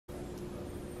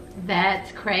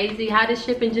That's crazy. How did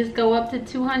shipping just go up to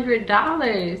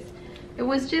 $200? It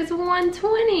was just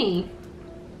 $120.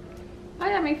 I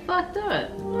got me fucked up.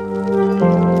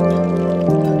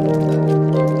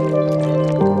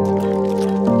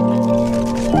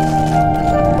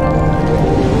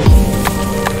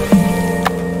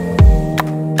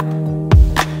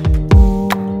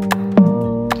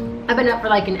 I've been up for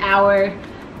like an hour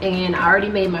and I already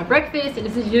made my breakfast, and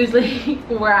this is usually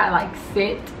where I like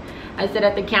sit. I sit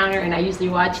at the counter and I usually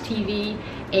watch TV,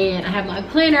 and I have my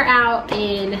planner out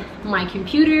in my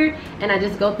computer and I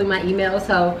just go through my emails.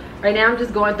 So right now I'm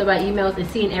just going through my emails and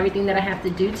seeing everything that I have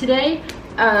to do today.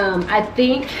 I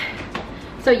think,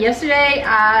 so yesterday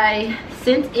I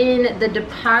sent in the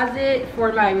deposit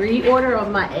for my reorder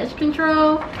of my edge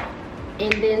control,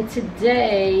 and then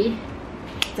today,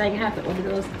 so I have to order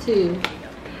those too.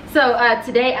 So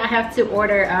today I have to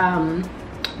order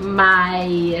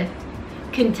my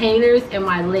containers and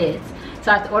my lids.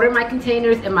 So I have to order my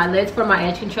containers and my lids for my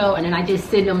edge control, and then I just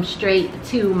send them straight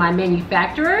to my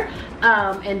manufacturer,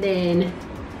 and then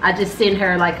I just send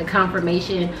her like a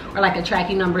confirmation or like a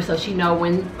tracking number so she know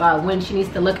when she needs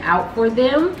to look out for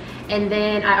them. And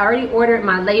then I already ordered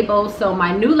my labels, so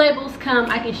my new labels come.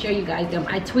 I can show you guys them.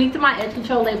 I tweaked my edge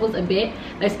control labels a bit.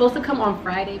 They're supposed to come on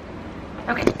Friday.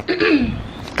 Okay.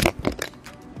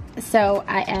 So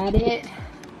I added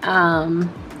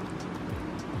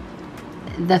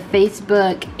the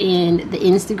Facebook and the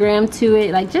Instagram to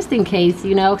it, like just in case,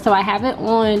 you know. So I have it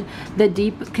on the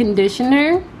deep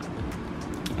conditioner.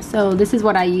 So this is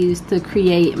what I use to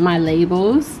create my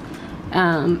labels.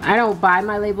 I don't buy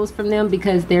my labels from them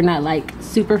because they're not like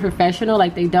super professional.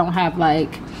 Like they don't have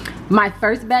like, my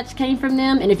first batch came from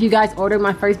them, and if you guys ordered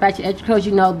my first batch of edge controls,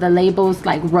 you know the labels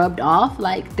like rubbed off,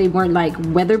 like they weren't like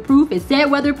weatherproof. It said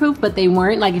weatherproof, but they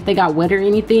weren't. Like if they got wet or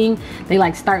anything, they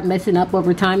like start messing up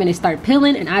over time and they start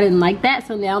peeling, and I didn't like that.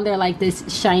 So now they're like this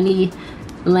shiny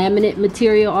laminate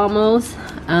material almost.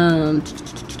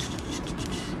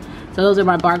 So those are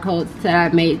my barcodes that I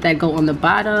made that go on the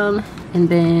bottom. And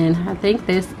then I think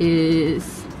this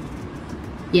is,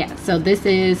 yeah, so this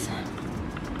is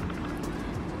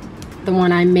the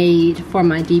one I made for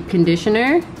my deep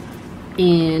conditioner,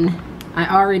 and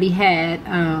I already had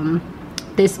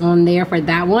this on there for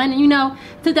that one. And you know,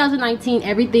 2019,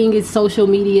 everything is social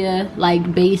media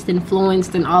like based,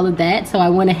 influenced, and all of that. So I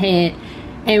went ahead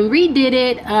and redid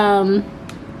it and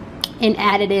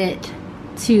added it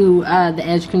to the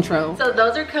edge control. So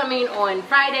those are coming on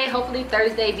Friday, hopefully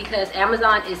Thursday, because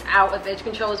Amazon is out of edge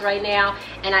controls right now.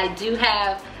 And I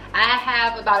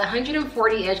have about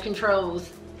 140 edge controls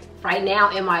right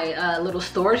now in my little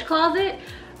storage closet.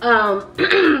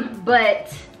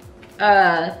 But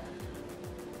I'm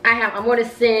going to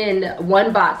send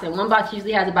one box, and one box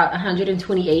usually has about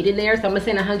 128 in there. So I'm gonna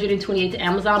send 128 to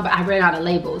Amazon, but I ran out of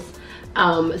labels.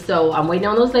 So I'm waiting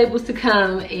on those labels to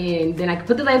come, and then I can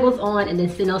put the labels on and then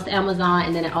send those to Amazon.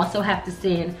 And then I also have to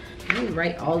send, let me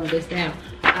write all of this down.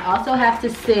 I also have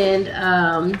to send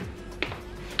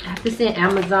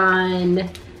Amazon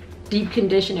deep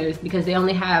conditioners, because they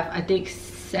only have, I think,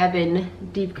 7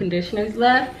 deep conditioners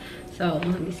left. So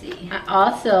let me see. I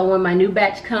also, when my new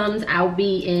batch comes, I'll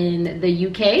be in the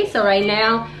UK. So right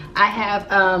now I have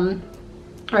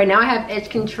edge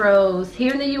controls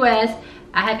here in the US.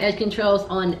 I have edge controls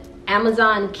on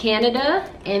Amazon Canada,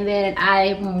 and then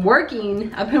I've been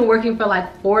working for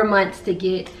like 4 months to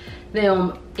get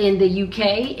them in the UK,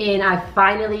 and I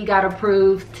finally got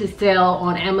approved to sell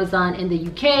on Amazon in the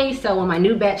UK. So when my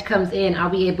new batch comes in, I'll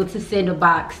be able to send a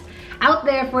box out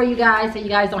there for you guys, so you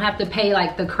guys don't have to pay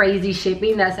like the crazy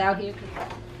shipping that's out here.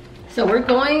 So we're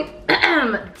going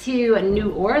to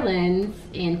New Orleans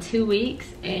in 2 weeks,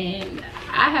 and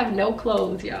I have no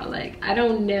clothes, y'all. Like, I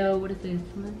don't know, what is this?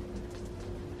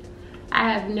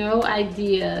 I have no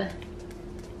idea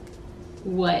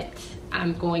what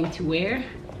I'm going to wear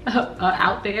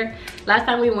out there. Last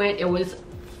time we went, it was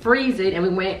freezing, and we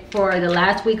went for the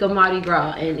last week of Mardi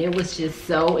Gras, and it was just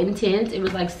so intense. It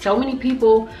was like so many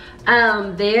people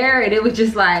there, and it was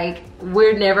just like,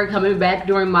 we're never coming back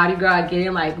during Mardi Gras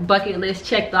again. Like, bucket list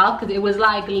checked off, because it was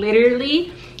like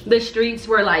literally the streets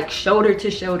were like shoulder to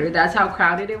shoulder. That's how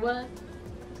crowded it was.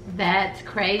 That's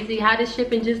crazy. How did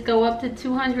shipping just go up to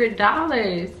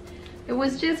 $200? It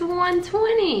was just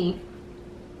 $120.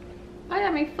 I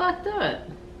got me fucked up.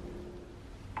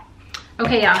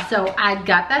 Okay, y'all, so I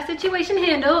got that situation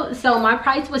handled. So my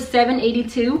price was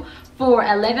 $782 for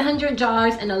 1,100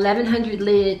 jars and 1,100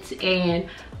 lids, and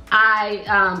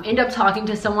I ended up talking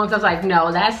to someone, because I was like,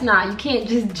 no, that's not, you can't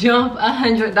just jump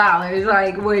 $100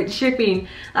 like with shipping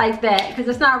like that, because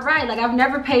it's not right. Like, I've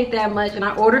never paid that much, and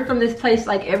I order from this place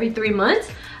like every 3 months.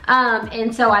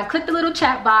 And so I clicked the little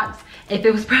chat box. If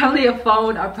it was probably a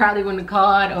phone, I probably wouldn't have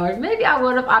called, or maybe I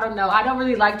would have, I don't know. I don't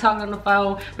really like talking on the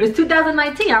phone, but it's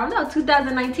 2019, I don't know,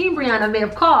 2019 Bryana may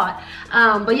have called.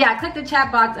 But yeah, I clicked the chat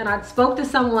box and I spoke to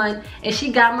someone and she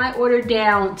got my order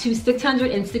down to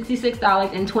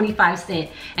 $666.25.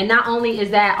 And not only is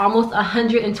that almost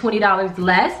 $120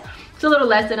 less, it's a little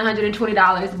less than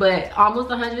 $120, but almost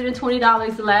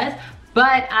 $120 less.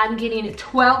 But I'm getting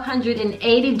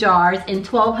 1,280 jars and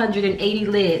 1,280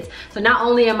 lids. So not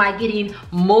only am I getting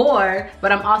more,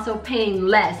 but I'm also paying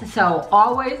less. So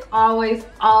always, always,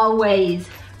 always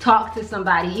talk to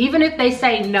somebody, even if they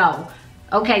say no.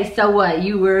 Okay, so what?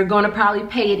 You were gonna probably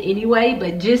pay it anyway,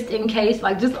 but just in case,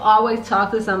 like, just always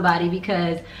talk to somebody,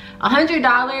 because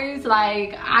 $100,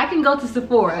 like, I can go to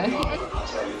Sephora.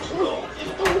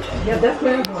 Yeah, that's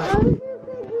very good.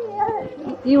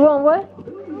 You want what?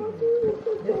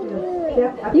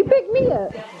 You picked me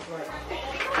up.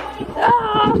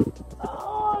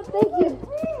 Oh, thank you.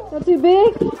 Not too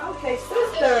big? Okay,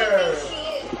 sister.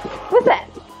 What's that?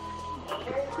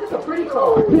 This is a pretty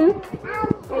card. Good.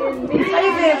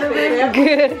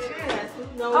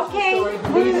 Okay.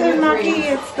 These are my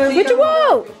kids. What you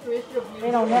want?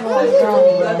 They don't never want to go.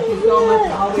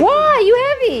 Why? You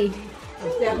heavy?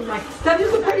 Steph, this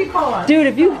is a pretty card. Dude,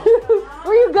 if you...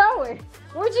 Where you going?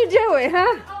 What you doing,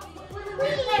 huh? I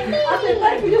said,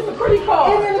 thank you, this is a pretty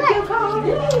card. Isn't it a cute card?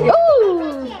 Ooh!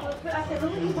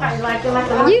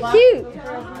 You cute.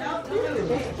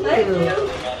 Thank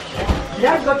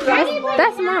you.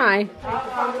 That's mine.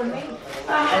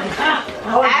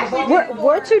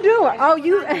 What you doing? Oh,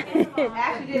 you...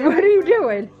 What are you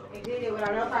doing?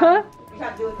 Huh?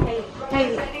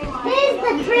 Here's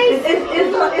the tree.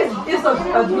 It's a I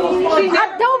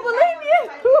don't believe you.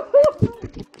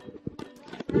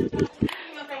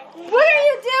 What are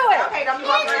you doing? Okay, don't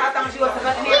walk around. I thought you was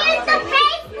supposed to be. Here's the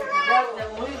face.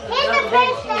 Here's the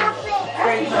face outfit.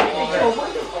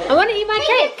 I want to eat my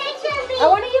cake. I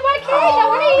want to eat my cake. I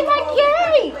want to eat my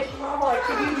cake.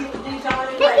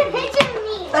 Take a picture of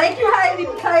me. Thank you, Heidi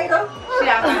Potato.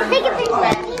 Take a picture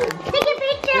of me. Take a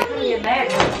picture of me.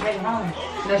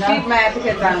 No, she's mad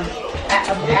because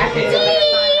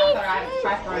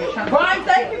Brian,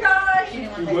 thank you guys.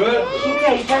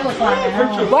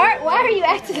 Why are you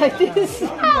acting like this? So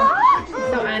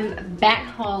I'm back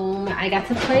home. I got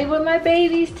to play with my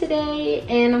babies today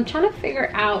and I'm trying to figure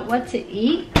out what to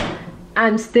eat.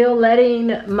 I'm still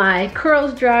letting my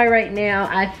curls dry right now.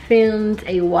 I filmed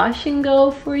a wash and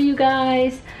go for you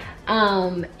guys.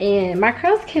 And my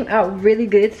curls came out really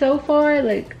good so far.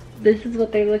 Like, this is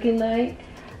what they're looking like.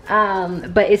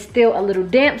 But it's still a little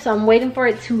damp, so I'm waiting for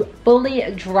it to fully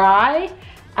dry.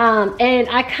 And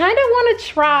I kind of want to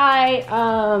try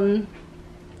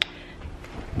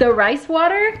the rice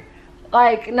water,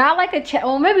 like not like a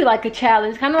maybe like a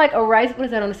challenge, kind of like a rice. What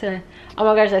is that on the side? Oh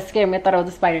my gosh, that scared me. I thought it was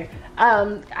a spider.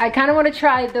 I kind of want to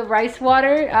try the rice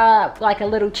water, like a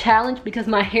little challenge, because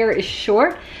my hair is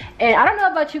short. And I don't know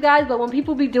about you guys, but when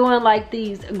people be doing like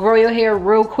these grow your hair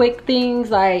real quick things,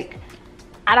 like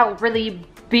I don't really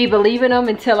be believing them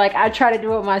until like I try to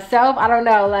do it myself. I don't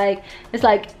know, like it's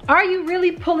like, are you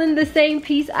really pulling the same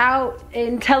piece out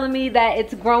and telling me that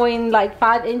it's growing like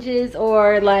 5 inches,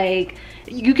 or like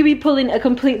you could be pulling a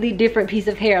completely different piece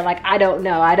of hair? Like I don't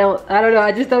know. I don't know.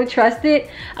 I just don't trust it.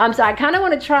 So I kind of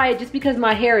want to try it just because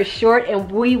my hair is short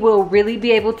and we will really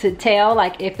be able to tell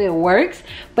like if it works.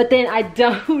 But then I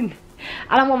don't want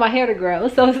my hair to grow.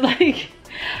 So it's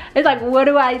like what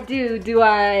do I do? Do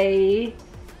I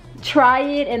try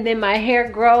it and then my hair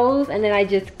grows and then I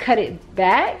just cut it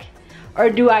back, or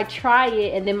do I try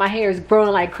it and then my hair is growing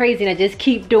like crazy and I just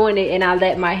keep doing it and I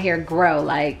let my hair grow?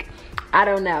 Like I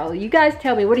don't know. You guys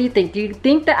tell me, what do you think? Do you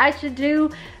think that I should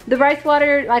do the rice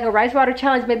water, like a rice water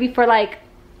challenge, maybe for like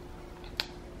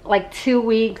 2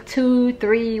 weeks,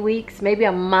 2-3 weeks, maybe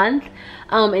a month,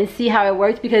 and see how it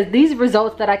works? Because these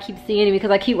results that I keep seeing,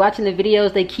 because I keep watching the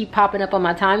videos, they keep popping up on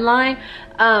my timeline.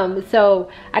 So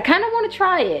I kind of want to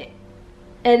try it,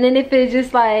 and then if it's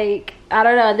just like, I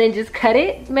don't know, then just cut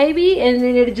it maybe, and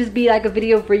then it'll just be like a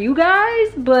video for you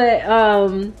guys. But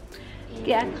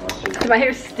yeah, my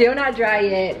hair's still not dry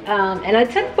yet, and I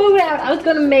took food out. I was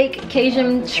gonna make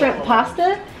Cajun shrimp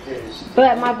pasta,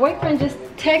 but my boyfriend just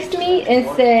texted me and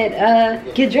said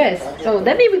get dressed, so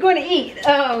that means we're going to eat.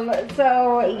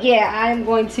 So yeah, I'm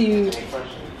going to,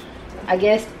 I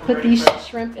guess, put these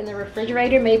shrimp in the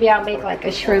refrigerator. Maybe I'll make like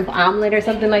a shrimp omelet or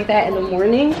something like that in the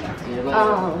morning,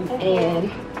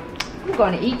 and I'm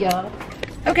going to eat, y'all.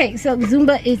 Okay, so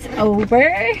Zumba is over.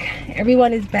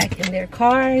 Everyone is back in their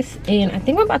cars, and I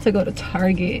think we're about to go to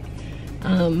Target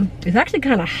It's actually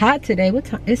kind of hot today. What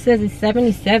time? It says it's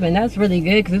 77. That's really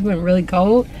good because it's been really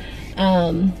cold.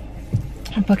 I'm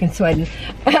fucking sweating.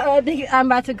 I think I'm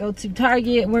about to go to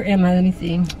Target. Where am I? Let me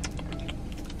see.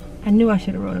 I knew I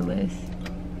should have wrote a list.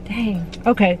 Dang.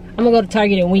 Okay, I'm gonna go to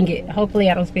Target and wing it. Hopefully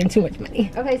I don't spend too much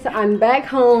money. Okay, so I'm back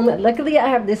home. Luckily I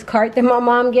have this cart that my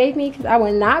mom gave me because I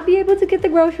would not be able to get the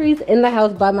groceries in the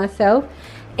house by myself.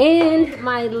 And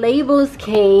my labels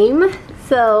came.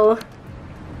 So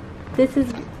this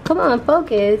is, come on,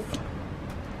 focus.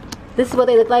 This is what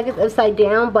they look like. It's upside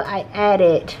down, but I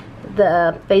added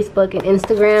the Facebook and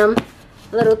Instagram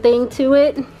little thing to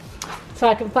it. So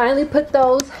I can finally put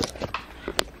those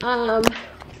on.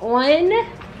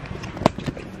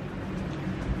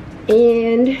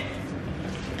 And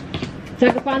so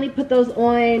I can finally put those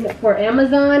on for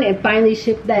Amazon and finally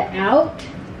ship that out.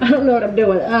 I don't know what I'm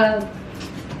doing.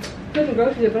 Putting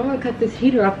groceries, but I'm gonna cut this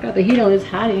heater off. I got the heater on, it's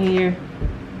hot in here.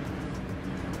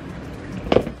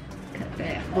 Cut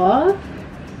that off.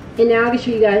 And now I can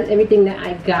show you guys everything that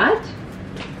I got.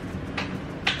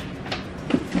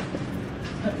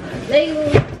 Put my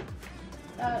label.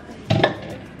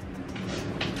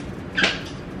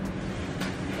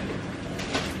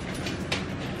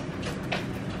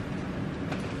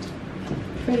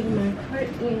 My cart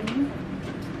in.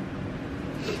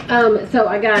 So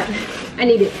I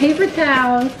needed paper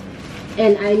towels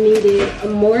and I needed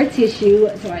more tissue,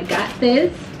 so I got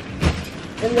this.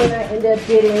 And then I ended up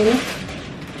getting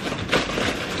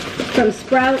from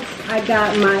Sprouts. I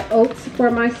got my oats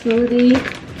for my smoothie,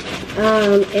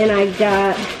 and I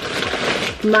got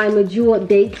my medjool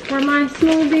dates for my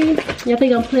smoothie. Y'all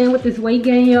think I'm playing with this weight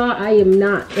gain, y'all? I am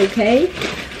not, okay?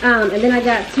 And then I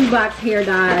got 2 box hair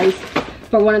dyes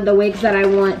for one of the wigs that I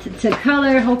want to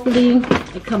color. Hopefully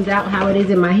it comes out how it is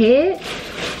in my head.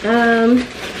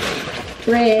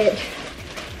 Bread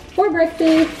for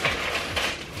breakfast.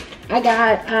 I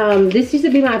got, this used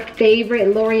to be my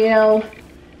favorite L'Oreal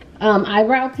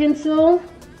eyebrow pencil.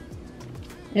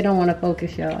 They don't want to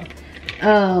focus, y'all.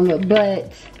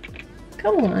 But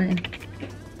come on.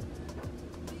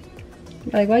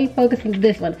 Like, why are you focusing on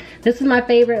this one? This is my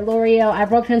favorite L'Oreal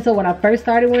eyebrow pencil when I first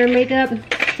started wearing makeup.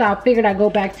 So I figured I'd go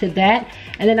back to that.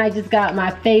 And then I just got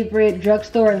my favorite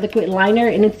drugstore liquid liner,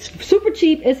 and it's super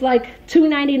cheap. It's like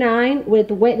 $2.99 with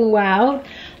Wet n Wild.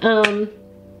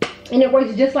 And it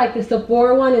works just like the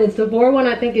Sephora one, and the Sephora one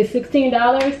I think is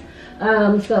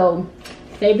 $16. So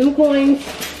save them coins.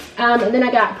 And then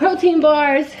I got protein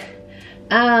bars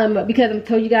because I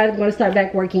told you guys I'm going to start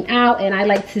back working out, and I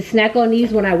like to snack on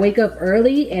these when I wake up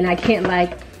early, and I can't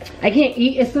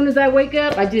eat as soon as I wake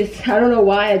up. I don't know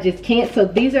why, I just can't. So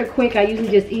these are quick. I usually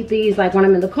just eat these like when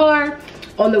I'm in the car,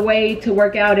 on the way to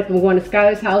work out, if I'm going to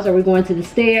Skylar's house, or we're going to the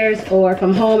stairs, or if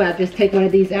I'm home, I'll just take one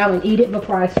of these out and eat it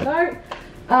before I start.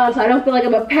 So I don't feel like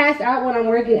I'm gonna pass out when I'm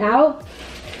working out.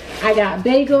 I got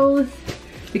bagels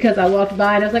because I walked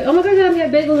by and I was like, oh my gosh, I haven't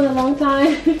had bagels in a long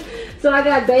time. So I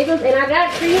got bagels and I got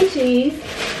cream cheese.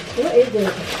 What is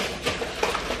this?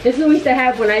 This is what we used to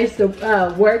have when I used to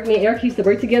work. Me and Eric used to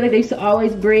work together. They used to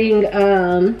always bring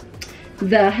the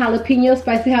jalapeno,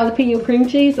 spicy jalapeno cream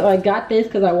cheese. So I got this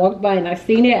because I walked by and I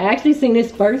seen it. I actually seen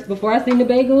this first before I seen the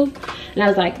bagels. And I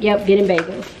was like, yep, getting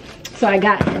bagels. So I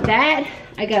got that.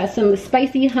 I got some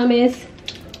spicy hummus.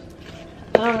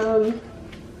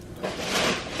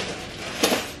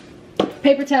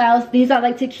 Paper towels. These I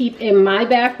like to keep in my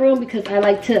bathroom because I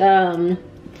like to,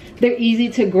 they're easy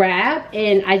to grab,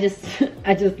 and I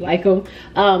just like them.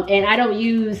 And I don't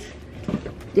use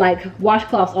like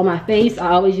washcloths on my face.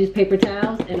 I always use paper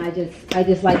towels, and I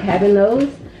just like having those.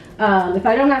 If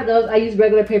I don't have those, I use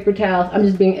regular paper towels. I'm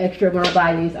just being extra when I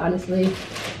buy these, honestly.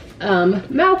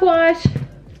 Mouthwash.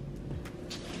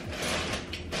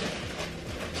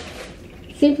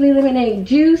 Simply Lemonade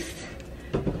juice.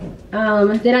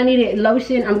 Then I needed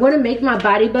lotion. I'm going to make my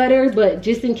body butter, but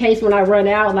just in case when I run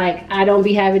out, like, I don't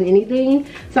be having anything.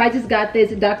 So I just got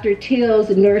this Dr. Teal's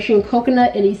Nourishing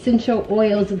Coconut and Essential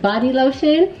Oils body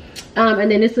lotion. And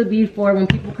then this will be for when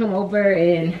people come over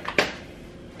and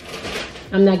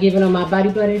I'm not giving them my body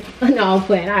butter. No, I'm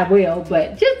playing. I will,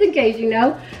 but just in case, you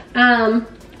know.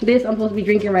 This I'm supposed to be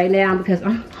drinking right now because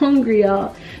I'm hungry,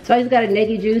 y'all. So I just got a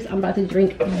naked juice. I'm about to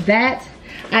drink that.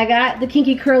 I got the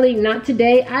Kinky Curly Not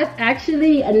Today. I've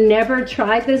actually never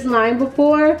tried this line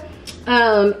before.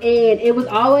 And it was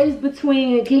always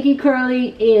between Kinky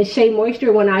Curly and Shea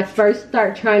Moisture when I first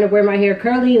started trying to wear my hair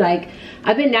curly. Like,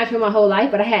 I've been natural my whole life,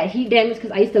 but I had heat damage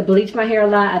because I used to bleach my hair a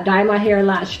lot. I dye my hair a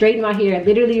lot, straighten my hair.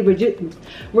 Literally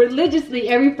religiously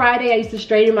every Friday I used to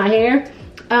straighten my hair.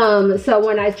 So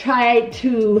when I tried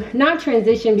to not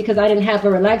transition because I didn't have a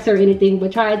relaxer or anything,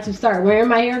 but tried to start wearing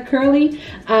my hair curly,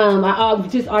 I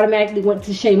just automatically went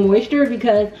to Shea Moisture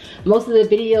because most of the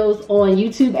videos on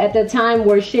YouTube at that time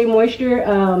were Shea Moisture.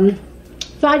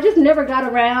 So I just never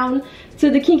got around to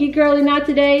the kinky curly knot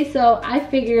today, so I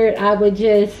figured I would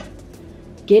just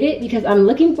get it because I'm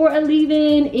looking for a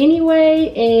leave-in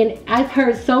anyway, and I've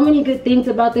heard so many good things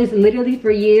about this literally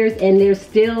for years, and they're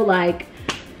still like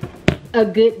a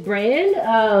good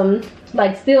brand,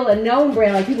 like still a known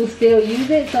brand, like people still use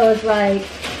it. So it's like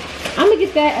I'm gonna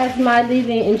get that as my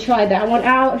leave-in and try that one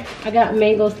out. I got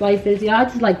mango slices, y'all,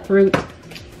 just like fruit.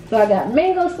 So I got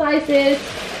mango slices,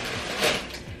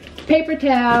 paper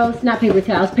towels, not paper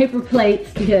towels, paper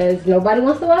plates, because nobody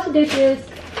wants to wash the dishes.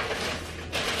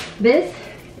 This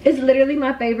is literally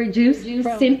my favorite juice.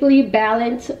 Simply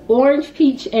Balanced orange,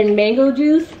 peach, and mango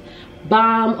juice.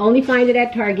 Bomb, only find it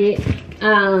at Target.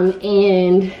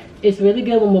 And it's really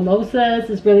good with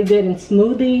mimosas. It's really good in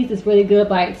smoothies. It's really good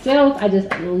by itself. I just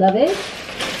love it.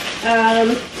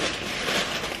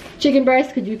 Chicken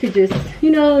breast, because you could just,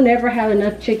 you know, never have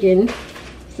enough chicken.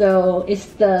 So it's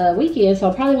the weekend,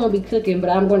 so I probably won't be cooking, but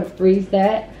I'm going to freeze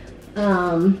that.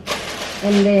 And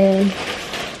then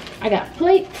I got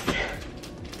plates.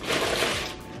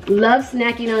 Love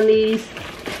snacking on these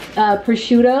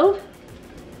prosciutto,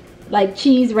 like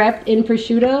cheese wrapped in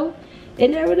prosciutto. It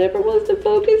never wants to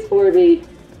focus for me.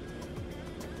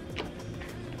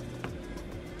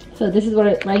 So this is what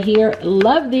it right here.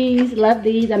 Love these, love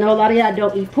these. I know a lot of y'all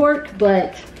don't eat pork,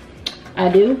 but I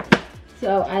do.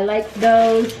 So I like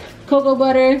those. Cocoa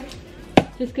butter,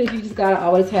 just because you just gotta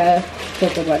always have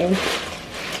cocoa butter.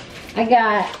 I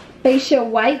got facial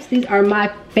wipes. These are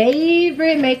my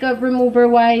favorite makeup remover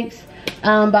wipes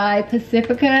by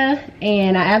Pacifica,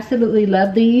 and I absolutely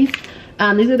love these.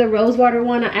 These are the rose water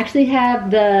one. I actually have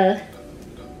the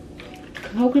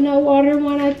coconut water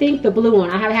one, I think, the blue one.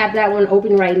 I have that one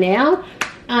open right now.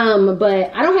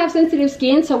 But I don't have sensitive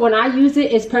skin, so when I use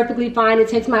it, it's perfectly fine. It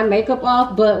takes my makeup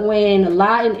off. But when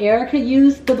La and Erica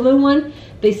used the blue one,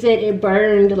 they said it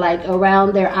burned like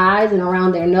around their eyes and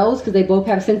around their nose because they both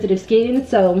have sensitive skin.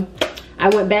 So I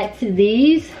went back to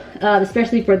these,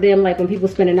 especially for them, like when people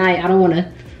spend a night, I don't want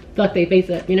to fuck their face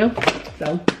up, you know?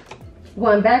 So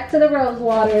going back to the rose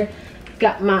water,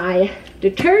 got my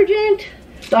detergent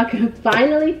so I can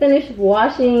finally finish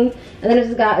washing, and then I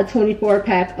just got a 24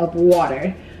 pack of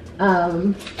water.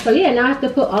 So yeah, now I have to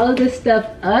put all of this stuff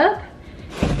up,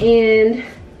 and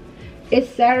it's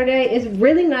Saturday. It's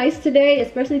really nice today,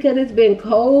 especially because it's been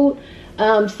cold.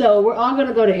 So we're all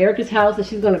gonna go to Erica's house, and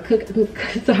she's gonna cook.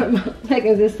 Sorry, my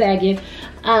leggings is sagging.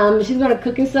 She's gonna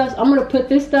cook and stuff, so I'm gonna put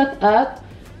this stuff up,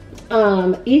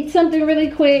 eat something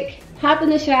really quick, hop in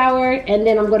the shower, and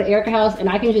then I'm going to Erica's house, and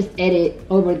I can just edit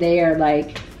over there.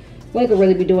 Like, we could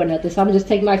really be doing nothing. So I'm just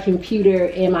taking my computer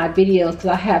and my videos, because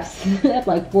I have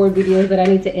like 4 videos that I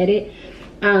need to edit.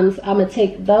 So I'm going to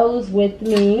take those with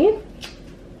me.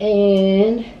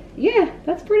 And yeah,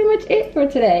 that's pretty much it for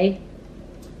today.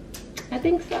 I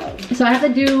think so. So I have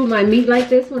to do my meat like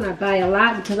this when I buy a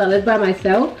lot, because I live by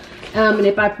myself. And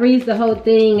if I freeze the whole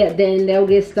thing, then they'll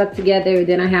get stuck together.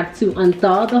 Then I have to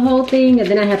unthaw the whole thing, and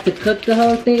then I have to cook the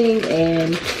whole thing.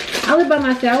 And I live by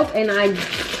myself, and I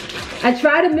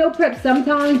try to meal prep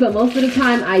sometimes, but most of the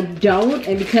time I don't.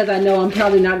 And because I know I'm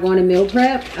probably not going to meal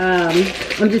prep,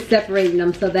 I'm just separating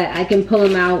them so that I can pull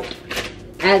them out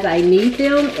as I need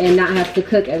them and not have to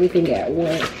cook everything at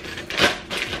once.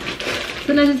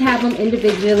 So then I just have them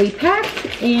individually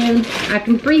packed, and I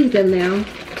can freeze them now.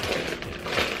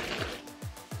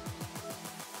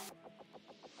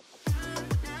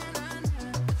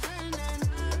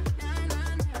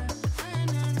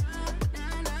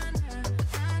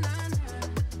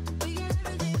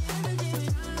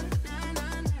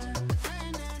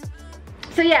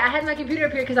 So yeah, I had my computer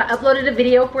up here because I uploaded a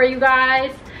video for you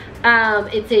guys.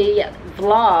 It's a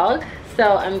vlog,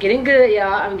 so I'm getting good,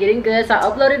 y'all. I'm getting good. So I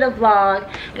uploaded a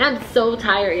vlog, and I'm so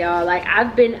tired, y'all. Like,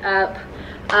 I've been up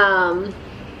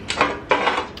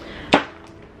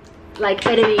like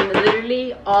editing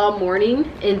literally all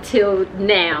morning until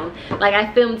now. Like,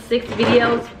 I filmed 6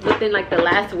 videos within like the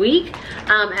last week,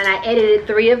 and I edited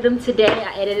 3 of them today.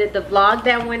 I edited the vlog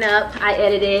that went up. I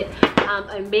edited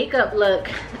a makeup look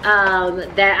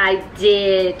that I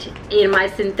did in my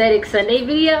synthetic Sunday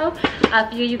video. A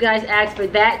few of you guys asked for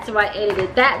that, so I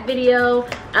edited that video.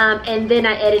 And then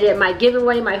I edited my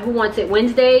giveaway, my Who Wants It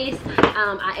Wednesdays.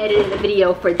 I edited a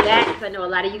video for that because I know a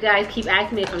lot of you guys keep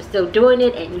asking me if I'm still doing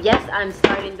it, and yes, I'm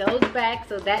starting those back,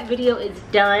 so that video is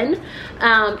done.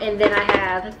 And then I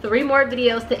have 3 more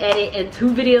videos to edit and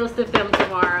 2 videos to film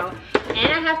tomorrow,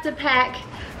 and I have to pack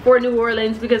for New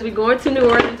Orleans because we're going to New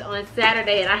Orleans on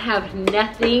Saturday and I have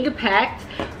nothing packed,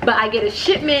 but I get a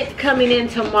shipment coming in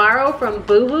tomorrow from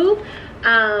Boo Boo,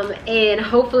 and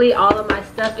hopefully all of my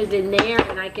stuff is in there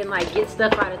and I can like get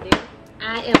stuff out of there.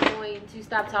 I am going to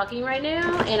stop talking right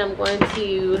now and I'm going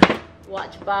to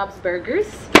watch Bob's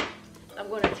Burgers. I'm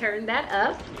going to turn that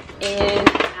up and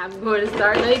I'm going to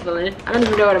start labeling. I don't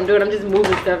even know what I'm doing, I'm just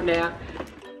moving stuff now.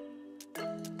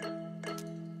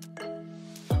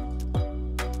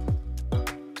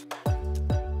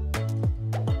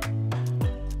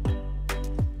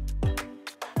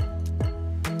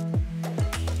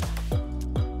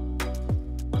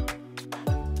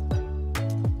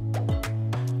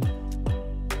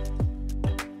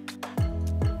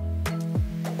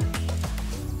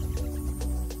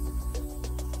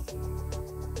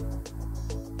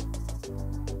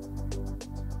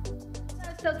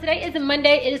 So today is a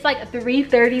Monday. It is like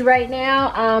 3:30 right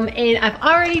now, and I've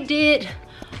already did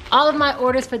all of my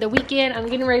orders for the weekend. I'm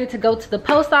getting ready to go to the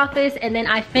post office, and then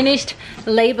I finished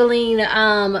labeling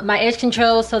my edge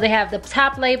controls. So they have the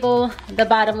top label, the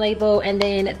bottom label, and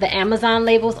then the Amazon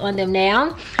labels on them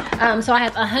now. So I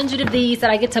have 100 of these that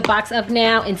I get to box up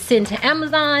now and send to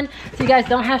Amazon, so you guys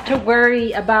don't have to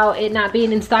worry about it not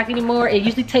being in stock anymore. It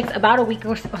usually takes about a week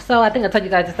or so. I think I told you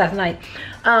guys this last night.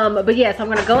 But yes, I'm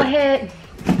gonna go ahead,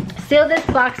 seal this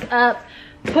box up,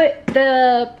 put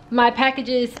my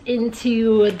packages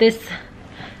into this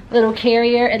little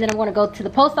carrier, and then I'm gonna go to the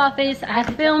post office. I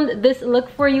have filmed this look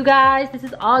for you guys. This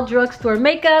is all drugstore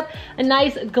makeup, a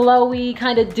nice glowy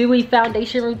kind of dewy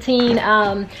foundation routine,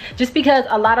 just because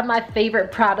a lot of my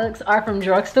favorite products are from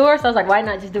drugstore, so I was like, why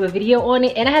not just do a video on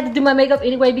it? And I had to do my makeup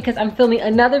anyway because I'm filming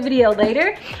another video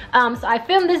later. So I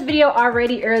filmed this video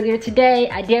already earlier today.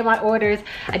 I did my orders,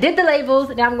 I did the labels.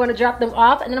 Now I'm going to drop them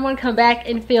off, and then I'm going to come back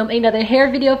and film another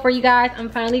hair video for you guys. I'm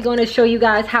finally going to show you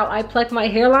guys how I pluck my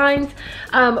hairlines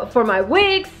for my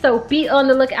wigs, so be on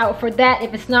the lookout for that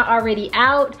if it's not already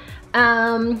out.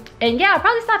 And yeah, I'll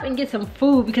probably stop and get some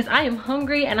food because I am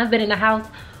hungry and I've been in the house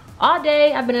all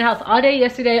day. I've been in the house all day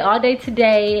yesterday, all day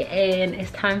today, and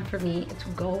it's time for me to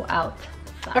go out.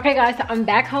 Okay guys, so I'm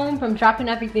back home from dropping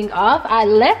everything off. I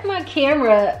left my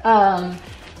camera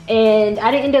and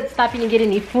I didn't end up stopping to get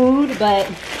any food, but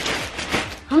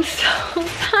I'm so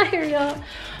tired, y'all.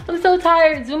 I'm so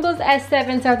tired. Zumba's at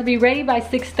 7, so I have to be ready by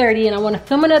 6:30, and I want to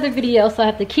film another video, so I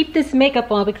have to keep this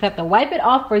makeup on because I have to wipe it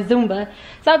off for Zumba.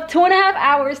 So I have 2.5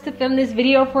 hours to film this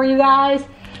video for you guys.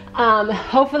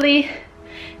 Hopefully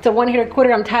it's a one-hitter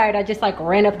quitter. I'm tired. I just like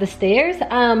ran up the stairs.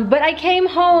 But I came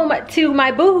home to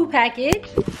my Boohoo package.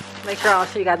 Make sure I'll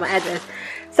show you guys my address.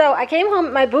 So I came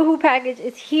home, my Boohoo package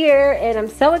is here, and I'm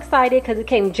so excited because it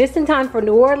came just in time for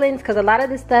New Orleans, because a lot of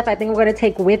this stuff I think I'm going to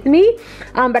take with me.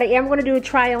 But I am going to do a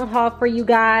try on haul for you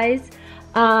guys.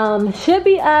 Should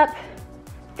be up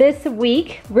this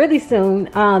week, really soon.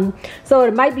 So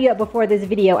it might be up before this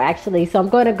video actually. So I'm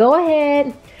going to go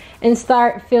ahead and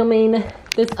start filming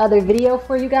this other video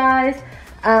for you guys.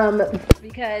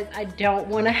 Because I don't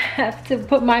want to have to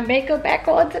put my makeup back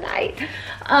on tonight.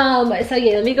 So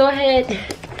yeah, let me go ahead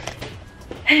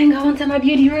and go into my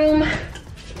beauty room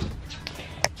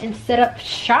and set up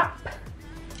shop.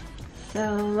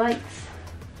 So lights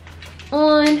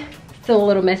on. Still a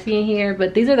little messy in here,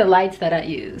 but these are the lights that I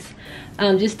use.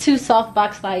 Just 2 soft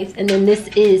box lights, and then this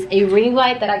is a ring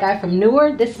light that I got from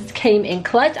Newer. This came in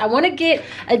clutch. I want to get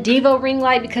a Devo ring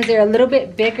light because they're a little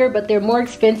bit bigger, but they're more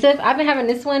expensive. I've been having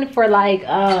this one for like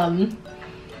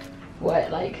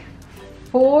what, like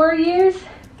 4 years,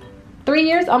 3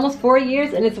 years, almost 4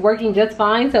 years, and it's working just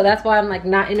fine. So that's why I'm like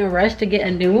not in a rush to get a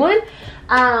new one.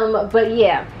 But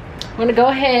yeah, I'm gonna go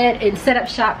ahead and set up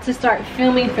shop to start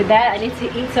filming for that. I need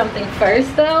to eat something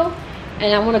first though,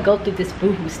 and I want to go through this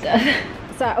Boohoo stuff.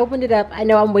 So I opened it up. I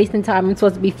know I'm wasting time, I'm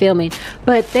supposed to be filming,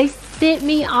 but they sent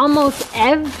me almost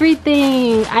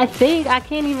everything. I think I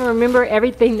can't even remember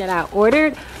everything that I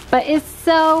ordered, but it's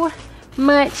so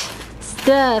much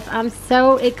stuff. I'm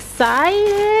so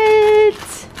excited.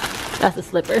 That's a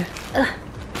slipper. Ugh.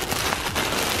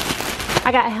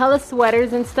 I got hella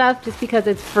sweaters and stuff just because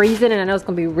it's freezing and I know it's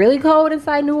gonna be really cold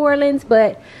inside New Orleans,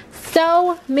 but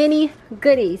so many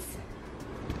goodies.